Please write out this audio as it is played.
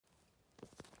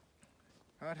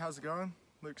Alright, how's it going?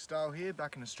 Luke Style here,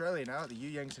 back in Australia now at the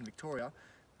Yangs in Victoria.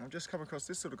 And I've just come across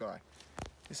this little guy.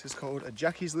 This is called a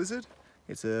Jacky's lizard.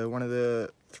 It's one of the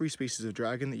 3 species of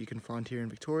dragon that you can find here in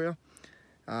Victoria.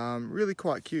 Really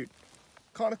quite cute.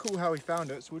 Kind of cool how we found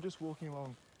it. So we're just walking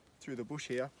along through the bush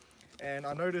here, and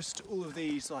I noticed all of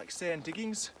these like sand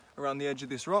diggings around the edge of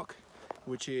this rock,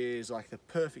 which is like the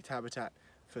perfect habitat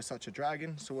for such a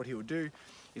dragon. So what he will do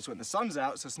is when the sun's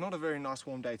out, so it's not a very nice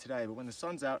warm day today, but when the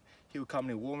sun's out, he'll come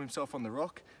and he'll warm himself on the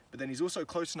rock, but then he's also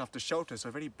close enough to shelter, so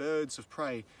if any birds of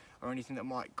prey or anything that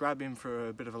might grab him for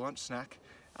a bit of a lunch snack,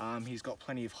 he's got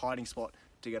plenty of hiding spot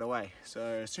to get away. So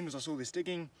as soon as I saw this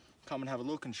digging, come and have a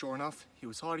look, and sure enough, he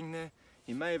was hiding there.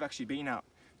 He may have actually been out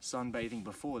sunbathing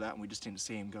before that, and we just didn't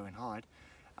see him go and hide.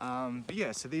 But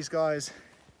yeah, so these guys,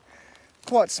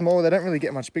 quite small, they don't really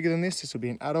get much bigger than this. This will be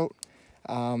an adult.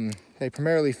 They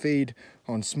primarily feed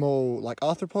on small like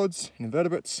arthropods and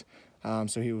invertebrates,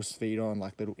 so he will feed on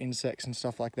like little insects and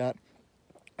stuff like that,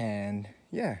 and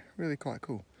yeah, really quite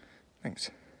cool.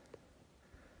 Thanks.